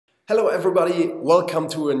Hello everybody, welcome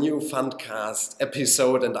to a new FUNDCAST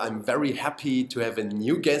episode, and I'm very happy to have a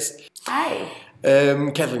new guest. Hi.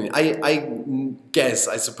 Kaithlyn,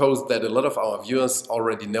 I suppose that a lot of our viewers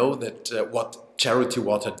already know that what Charity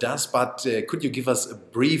Water does, but could you give us a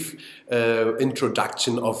brief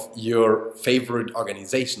introduction of your favorite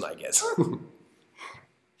organization, I guess?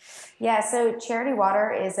 Yeah, so Charity Water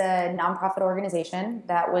is a nonprofit organization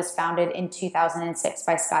that was founded in 2006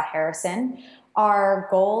 by Scott Harrison. Our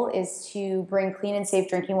goal is to bring clean and safe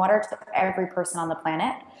drinking water to every person on the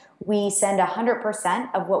planet. We send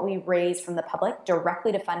 100% of what we raise from the public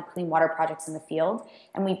directly to fund clean water projects in the field,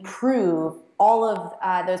 and we prove all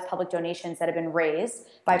of those public donations that have been raised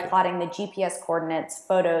by plotting the GPS coordinates,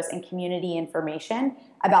 photos, and community information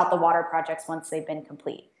about the water projects once they've been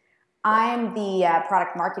complete. I'm the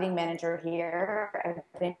product marketing manager here.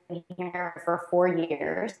 I've been here for 4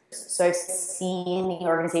 years, so I've seen the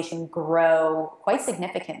organization grow quite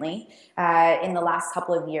significantly in the last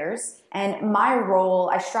couple of years. And my role,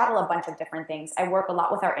 I straddle a bunch of different things. I work a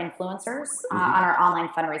lot with our influencers on our online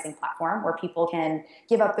fundraising platform, where people can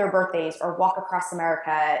give up their birthdays or walk across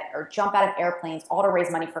America or jump out of airplanes, all to raise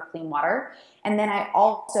money for clean water. And then I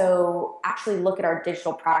also actually look at our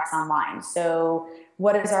digital products online. So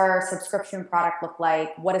what does our subscription product look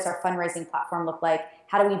like? What does our fundraising platform look like?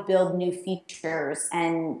 How do we build new features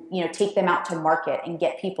and take them out to market and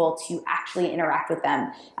get people to actually interact with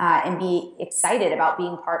them and be excited about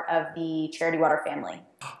being part of the Charity Water family?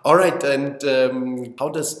 All right, and how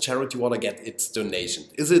does Charity Water get its donation?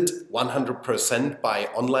 Is it 100% by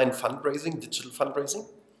online fundraising, digital fundraising?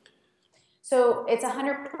 So it's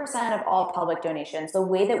 100% of all public donations. The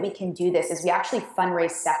way that we can do this is we actually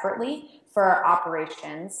fundraise separately for our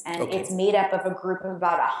operations, and it's made up of a group of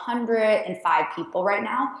about 105 people right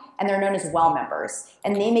now, and they're known as well members.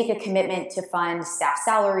 And they make a commitment to fund staff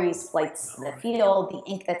salaries, flights to the field, the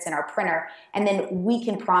ink that's in our printer, and then we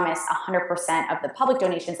can promise 100% of the public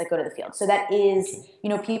donations that go to the field. So that is,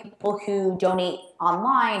 people who donate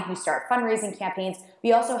online, who start fundraising campaigns.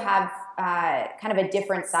 We also have kind of a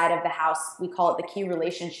different side of the house. We call it the key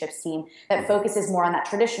relationships team that focuses more on that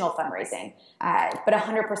traditional fundraising. But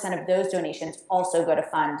 100% of those donations also go to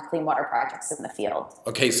fund clean water projects in the field.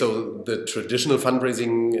 Okay, so the traditional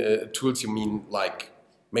fundraising tools, you mean like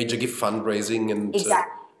major gift fundraising and...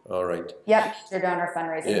 Exactly. All right. Yep, major donor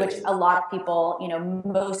fundraising, which a lot of people,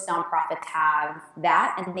 most nonprofits have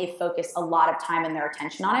that, and they focus a lot of time and their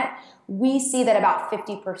attention on it. We see that about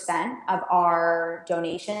 50% of our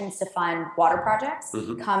donations to fund water projects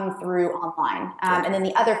come through online. And then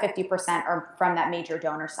the other 50% are from that major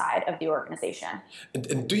donor side of the organization.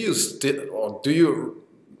 And do you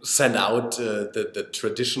send out the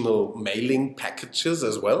traditional mailing packages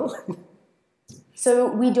as well?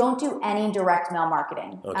 So we don't do any direct mail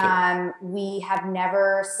marketing. We have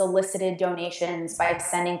never solicited donations by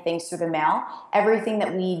sending things through the mail. Everything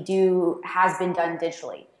that we do has been done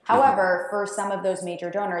digitally. However, for some of those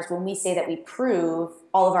major donors, when we say that we prove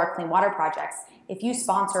all of our clean water projects, if you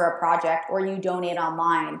sponsor a project or you donate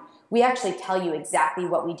online, we actually tell you exactly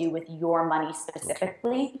what we do with your money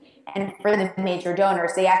specifically. And for the major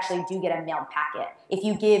donors, they actually do get a mailed packet. If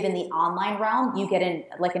you give in the online realm, you get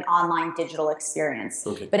an online digital experience.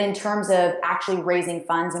 But in terms of actually raising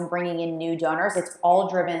funds and bringing in new donors, it's all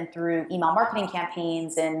driven through email marketing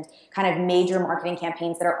campaigns and kind of major marketing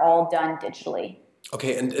campaigns that are all done digitally.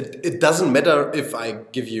 Okay, and it doesn't matter if I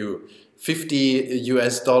give you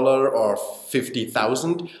 $50 or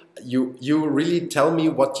 50,000. You really tell me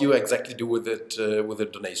what you exactly do with it with the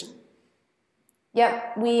donation.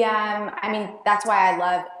 Yep, that's why I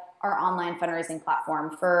love our online fundraising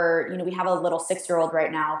platform. We have a little 6-year-old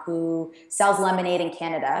right now who sells lemonade in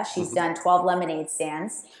Canada. She's done 12 lemonade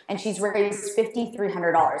stands, and she's raised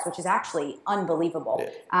 $5,300, which is actually unbelievable.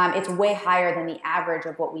 It's way higher than the average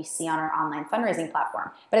of what we see on our online fundraising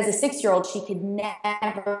platform. But as a 6-year-old, she could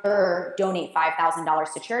never donate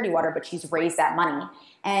 $5,000 to Charity Water, but she's raised that money.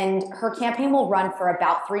 And her campaign will run for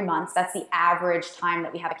about 3 months. That's the average time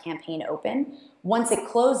that we have a campaign open. Once it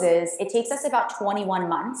closes, it takes us about 21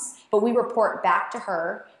 months, but we report back to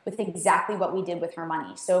her with exactly what we did with her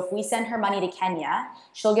money. So if we send her money to Kenya,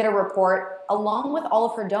 she'll get a report along with all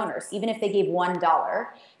of her donors. Even if they gave $1,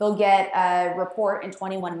 they'll get a report in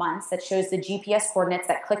 21 months that shows the GPS coordinates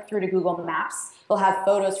that click through to Google Maps. They'll have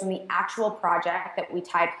photos from the actual project that we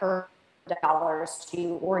tied her dollars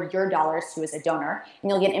to or your dollars to as a donor, and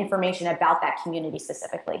you'll get information about that community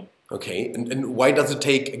specifically. Okay, and why does it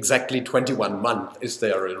take exactly 21 months? Is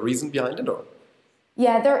there a reason behind it, or?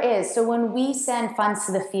 Yeah, there is. So when we send funds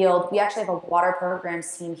to the field, we actually have a water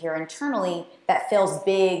programs team here internally that fills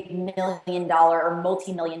big $1 million or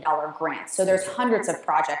multi-million-dollar grants. So there's hundreds of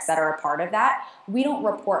projects that are a part of that. We don't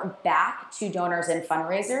report back to donors and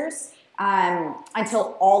fundraisers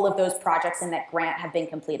until all of those projects in that grant have been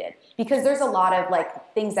completed, because there's a lot of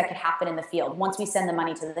like things that could happen in the field. Once we send the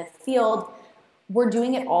money to the field, we're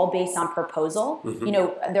doing it all based on proposal. You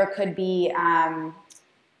know, there could be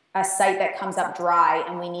a site that comes up dry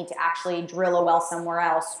and we need to actually drill a well somewhere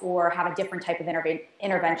else or have a different type of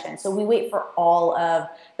intervention. So we wait for all of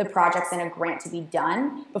the projects in a grant to be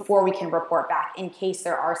done before we can report back, in case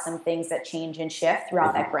there are some things that change and shift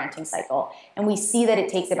throughout that granting cycle. And we see that it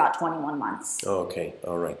takes about 21 months. Okay,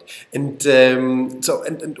 all right. And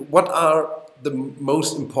and what are the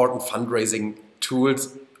most important fundraising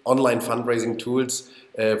tools, online fundraising tools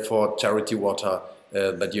for charity water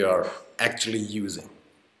that you are actually using?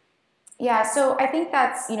 Yeah, so I think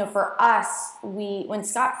that's, you know, for us, when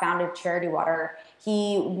Scott founded Charity Water,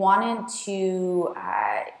 he wanted to,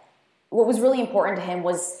 what was really important to him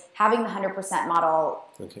was having the 100% model,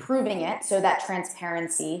 proving it, so that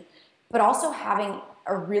transparency, but also having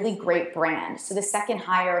a really great brand. So the second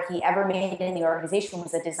hire he ever made in the organization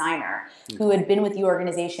was a designer who had been with the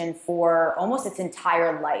organization for almost its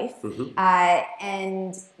entire life.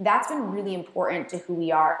 And that's been really important to who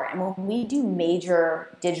we are. And when we do major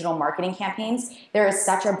digital marketing campaigns, there is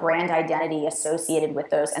such a brand identity associated with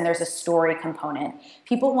those. And there's a story component.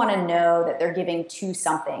 People want to know that they're giving to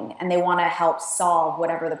something and they want to help solve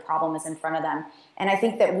whatever the problem is in front of them. And I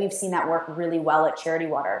think that we've seen that work really well at Charity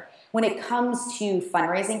Water. When it comes to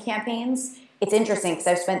fundraising campaigns, it's interesting because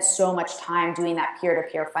I've spent so much time doing that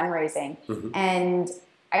peer-to-peer fundraising. And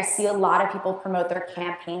I see a lot of people promote their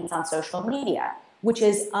campaigns on social media, which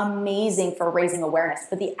is amazing for raising awareness.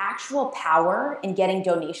 But the actual power in getting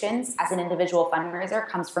donations as an individual fundraiser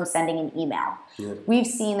comes from sending an email. We've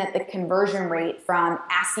seen that the conversion rate from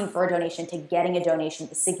asking for a donation to getting a donation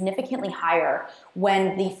is significantly higher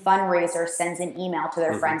when the fundraiser sends an email to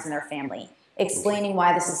their friends and their family, explaining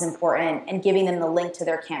why this is important and giving them the link to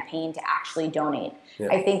their campaign to actually donate.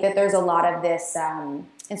 I think that there's a lot of this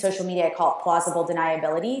in social media, I call it plausible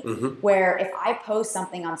deniability, where if I post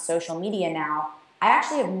something on social media now, I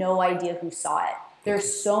actually have no idea who saw it.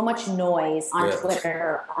 There's so much noise on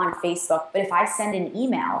Twitter, on Facebook, but if I send an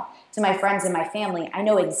email to my friends and my family, I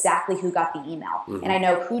know exactly who got the email, and I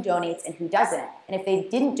know who donates and who doesn't. And if they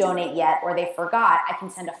didn't donate yet or they forgot, I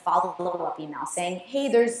can send a follow-up email saying, hey,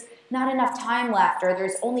 there's not enough time left, or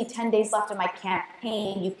there's only 10 days left of my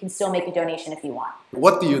campaign. You can still make a donation if you want.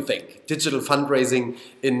 What do you think? Digital fundraising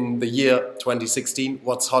in the year 2016,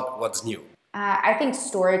 what's hot, what's new? I think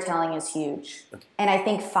storytelling is huge. And I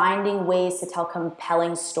think finding ways to tell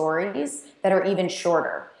compelling stories that are even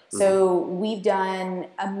shorter. So we've done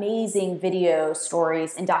amazing video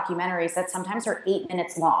stories and documentaries that sometimes are 8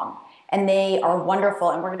 minutes long. And they are wonderful,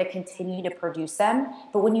 and we're going to continue to produce them.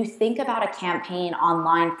 But when you think about a campaign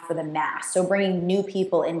online for the mass, so bringing new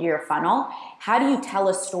people into your funnel, how do you tell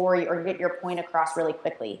a story or get your point across really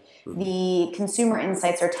quickly? The consumer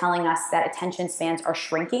insights are telling us that attention spans are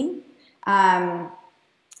shrinking.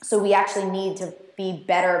 So we actually need to be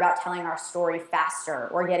better about telling our story faster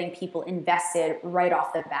or getting people invested right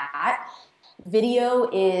off the bat. Video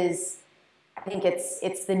is, I think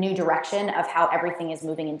it's the new direction of how everything is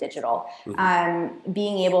moving in digital.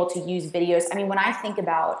 Being able to use videos. I mean, when I think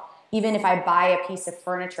about, even if I buy a piece of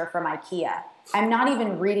furniture from IKEA, I'm not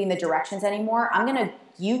even reading the directions anymore. I'm going to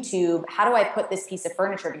YouTube, how do I put this piece of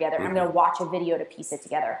furniture together? I'm going to watch a video to piece it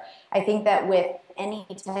together. I think that with any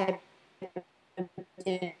type of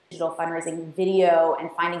digital fundraising, video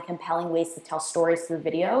and finding compelling ways to tell stories through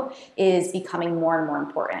video is becoming more and more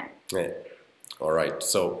important. All right.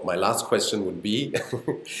 So my last question would be,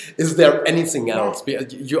 is there anything else?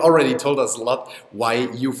 You already told us a lot why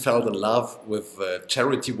you fell in love with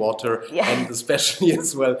charity water and especially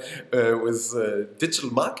as well with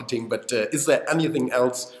digital marketing. But is there anything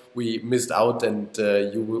else we missed out and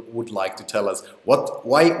you would like to tell us?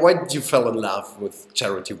 Why did you fall in love with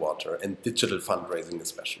charity water and digital fundraising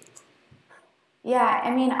especially? Yeah, I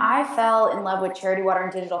mean, I fell in love with charity water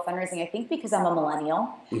and digital fundraising, I think because I'm a millennial.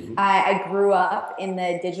 I grew up in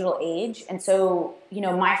the digital age. And so, you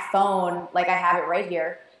know, my phone, like I have it right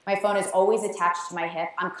here, my phone is always attached to my hip.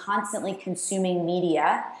 I'm constantly consuming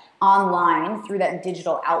media online through that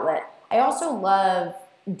digital outlet. I also love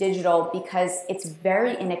digital because it's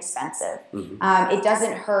very inexpensive. It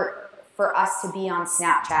doesn't hurt for us to be on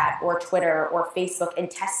Snapchat or Twitter or Facebook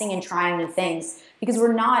and testing and trying new things, because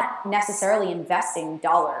we're not necessarily investing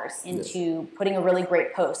dollars into putting a really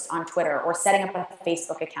great post on Twitter or setting up a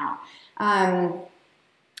Facebook account.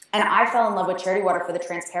 And I fell in love with Charity Water for the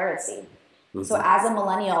transparency. So as a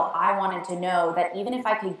millennial, I wanted to know that even if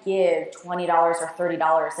I could give $20 or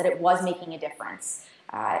 $30, that it was making a difference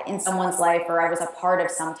in someone's life, or I was a part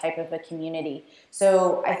of some type of a community.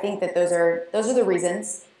 So I think that those are the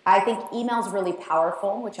reasons. I think email is really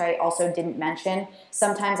powerful, which I also didn't mention.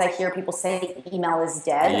 Sometimes I hear people say email is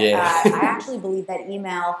dead. Yeah. I actually believe that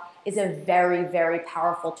email is a very, very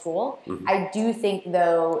powerful tool. I do think,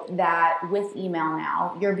 though, that with email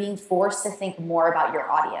now, you're being forced to think more about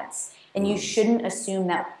your audience. And you shouldn't assume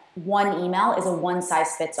that one email is a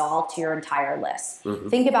one-size-fits-all to your entire list.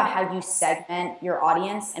 Think about how you segment your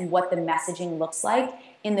audience and what the messaging looks like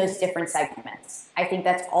in those different segments. I think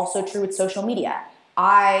that's also true with social media.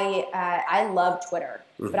 I love Twitter,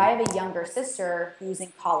 but I have a younger sister who's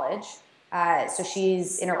in college. So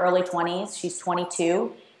she's in her early 20s. She's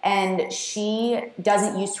 22. And she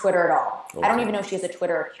doesn't use Twitter at all. I don't even know if she has a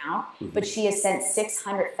Twitter account, but she has sent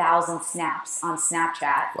 600,000 snaps on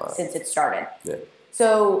Snapchat since it started. Yeah.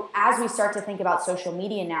 So as we start to think about social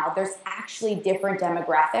media now, there's actually different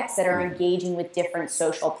demographics that are engaging with different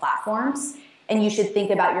social platforms. And you should think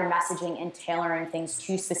about your messaging and tailoring things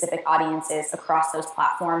to specific audiences across those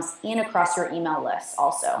platforms and across your email lists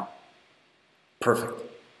also. Perfect.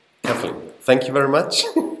 Kaithlyn, thank you very much.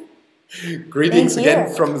 Greetings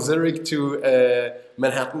again from Zurich to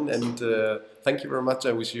Manhattan, and thank you very much.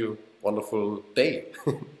 I wish you a wonderful day.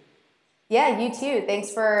 Yeah, you too.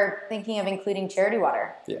 Thanks for thinking of including Charity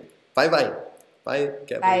Water. Yeah. Bye-bye. Bye,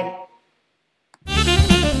 Kaithlyn. Bye.